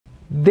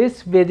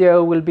This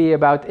video will be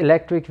about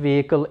electric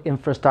vehicle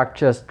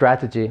infrastructure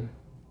strategy.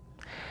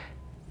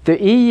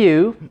 The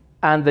EU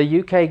and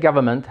the UK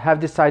government have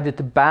decided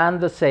to ban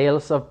the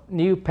sales of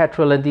new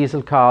petrol and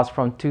diesel cars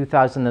from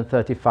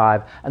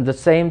 2035, and the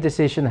same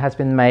decision has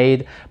been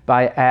made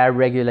by air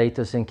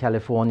regulators in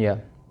California.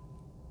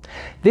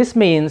 This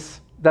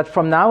means that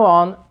from now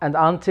on and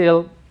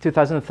until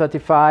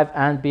 2035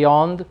 and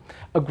beyond,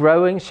 a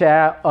growing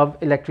share of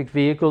electric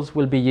vehicles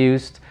will be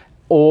used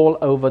all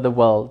over the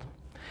world.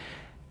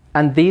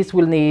 And these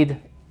will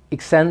need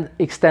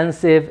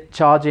extensive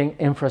charging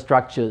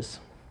infrastructures.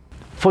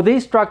 For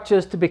these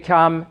structures to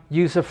become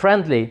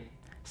user-friendly,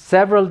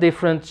 several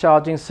different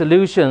charging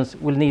solutions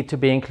will need to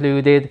be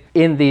included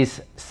in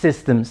these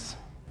systems.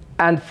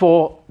 And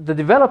for the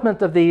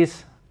development of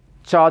these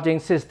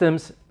charging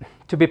systems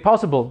to be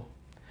possible,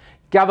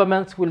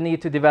 governments will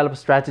need to develop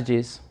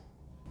strategies.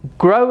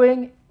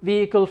 Growing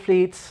vehicle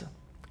fleets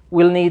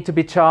will need to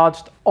be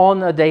charged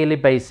on a daily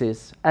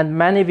basis, and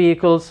many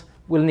vehicles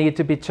will need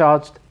to be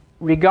charged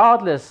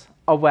regardless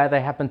of where they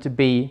happen to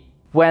be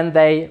when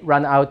they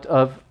run out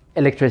of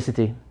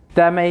electricity.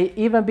 There may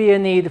even be a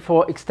need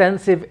for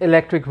extensive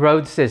electric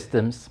road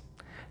systems.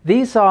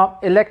 These are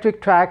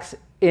electric tracks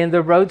in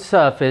the road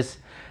surface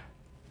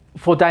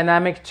for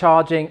dynamic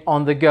charging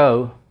on the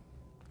go.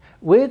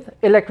 With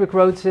electric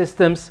road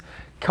systems,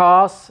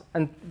 cars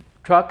and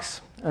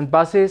trucks and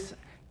buses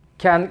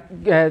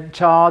can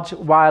charge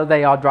while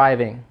they are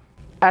driving.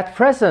 At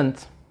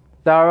present,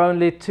 there are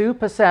only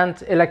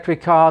 2%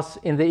 electric cars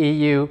in the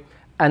EU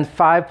and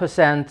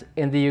 5%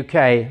 in the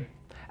UK,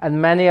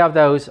 and many of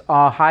those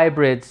are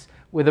hybrids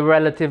with a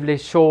relatively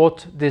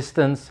short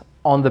distance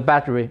on the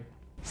battery.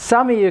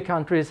 Some EU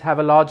countries have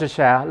a larger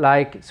share,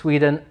 like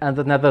Sweden and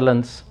the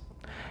Netherlands,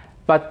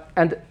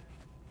 and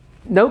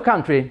no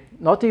country,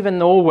 not even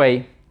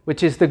Norway,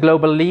 which is the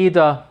global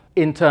leader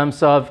in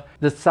terms of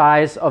the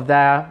size of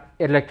their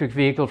electric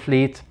vehicle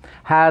fleet,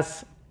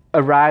 has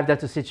arrived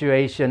at a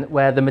situation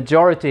where the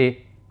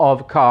majority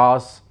of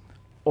cars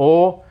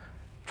or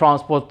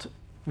transport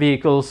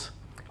vehicles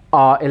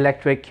are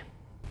electric.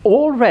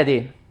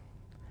 Already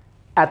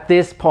at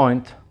this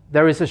point,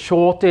 there is a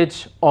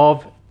shortage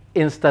of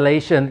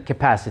installation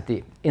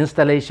capacity,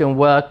 installation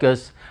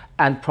workers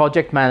and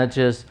project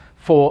managers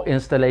for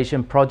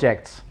installation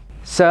projects.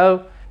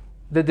 So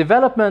the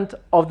development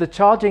of the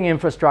charging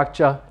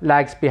infrastructure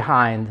lags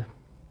behind.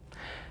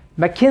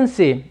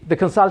 McKinsey, the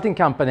consulting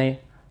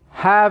company,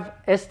 have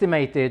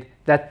estimated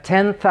that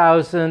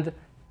 10,000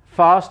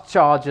 fast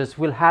chargers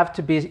will have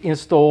to be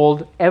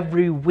installed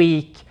every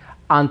week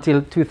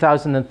until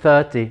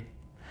 2030.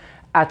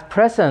 At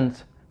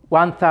present,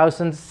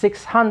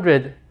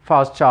 1,600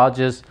 fast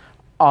chargers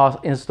are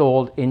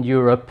installed in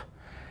Europe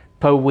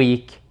per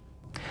week.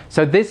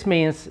 So this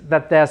means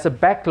that there's a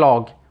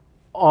backlog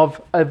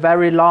of a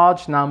very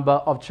large number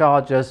of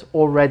chargers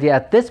already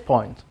at this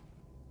point.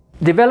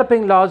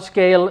 Developing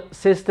large-scale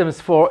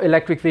systems for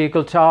electric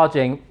vehicle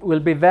charging will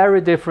be very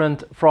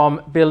different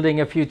from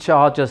building a few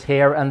chargers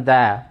here and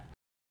there.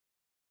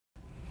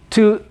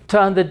 To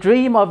turn the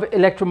dream of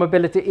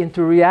electromobility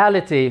into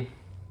reality,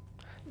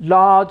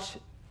 large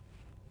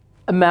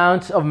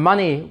amounts of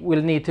money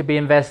will need to be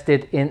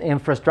invested in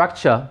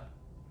infrastructure.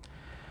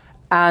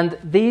 And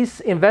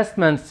these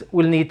investments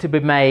will need to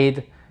be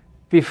made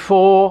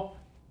before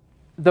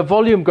the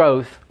volume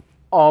growth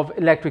of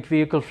electric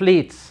vehicle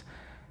fleets,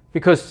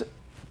 because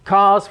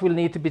cars will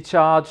need to be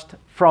charged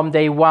from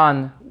day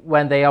one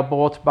when they are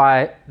bought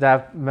by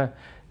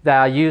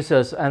their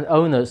users and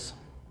owners.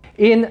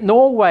 In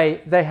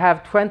Norway, they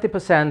have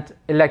 20%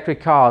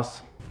 electric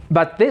cars,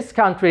 but this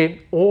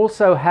country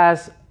also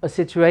has a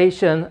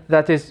situation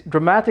that is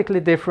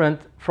dramatically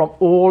different from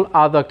all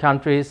other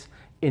countries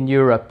in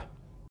Europe.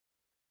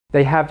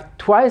 They have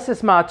twice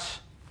as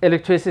much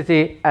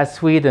electricity as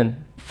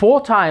Sweden,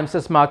 4 times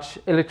as much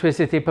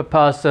electricity per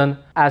person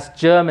as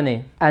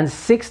Germany, and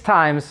 6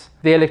 times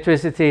the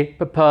electricity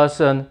per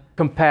person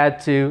compared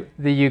to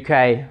the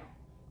UK.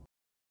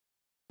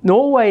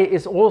 Norway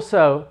is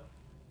also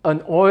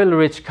an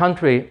oil-rich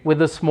country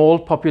with a small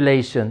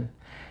population.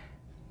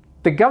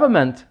 The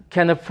government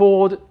can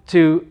afford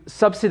to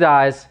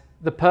subsidize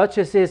the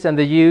purchases and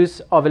the use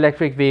of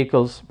electric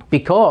vehicles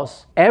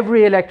because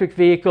every electric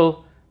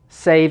vehicle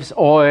saves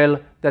oil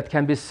that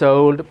can be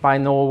sold by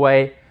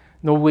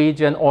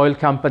Norwegian oil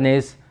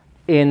companies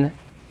in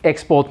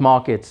export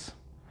markets.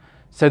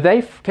 So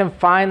they can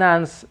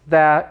finance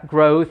their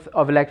growth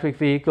of electric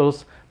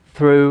vehicles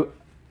through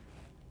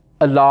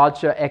a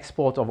larger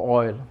export of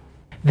oil.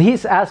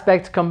 These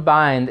aspects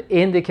combined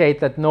indicate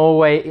that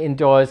Norway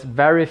enjoys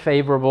very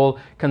favorable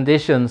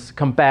conditions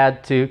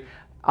compared to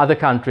other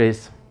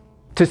countries.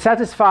 To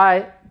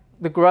satisfy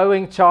the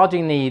growing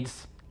charging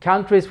needs,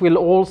 countries will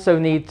also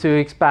need to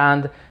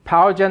expand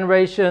power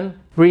generation,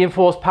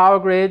 reinforce power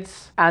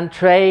grids, and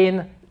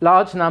train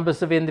large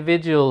numbers of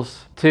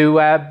individuals to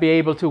be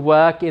able to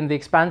work in the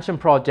expansion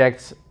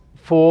projects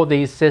for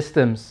these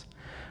systems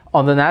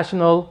on the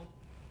national,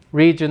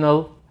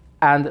 regional,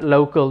 and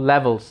local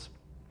levels.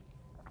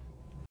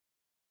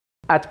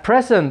 At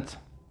present,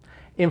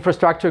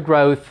 infrastructure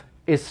growth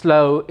is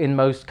slow in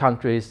most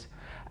countries,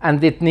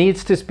 and it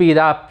needs to speed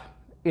up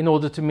in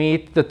order to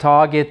meet the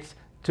target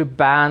to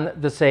ban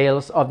the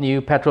sales of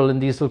new petrol and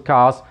diesel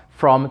cars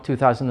from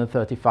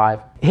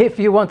 2035. If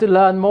you want to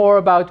learn more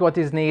about what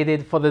is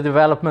needed for the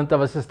development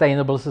of a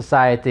sustainable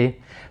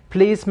society,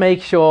 please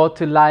make sure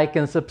to like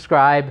and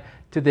subscribe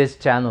to this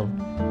channel.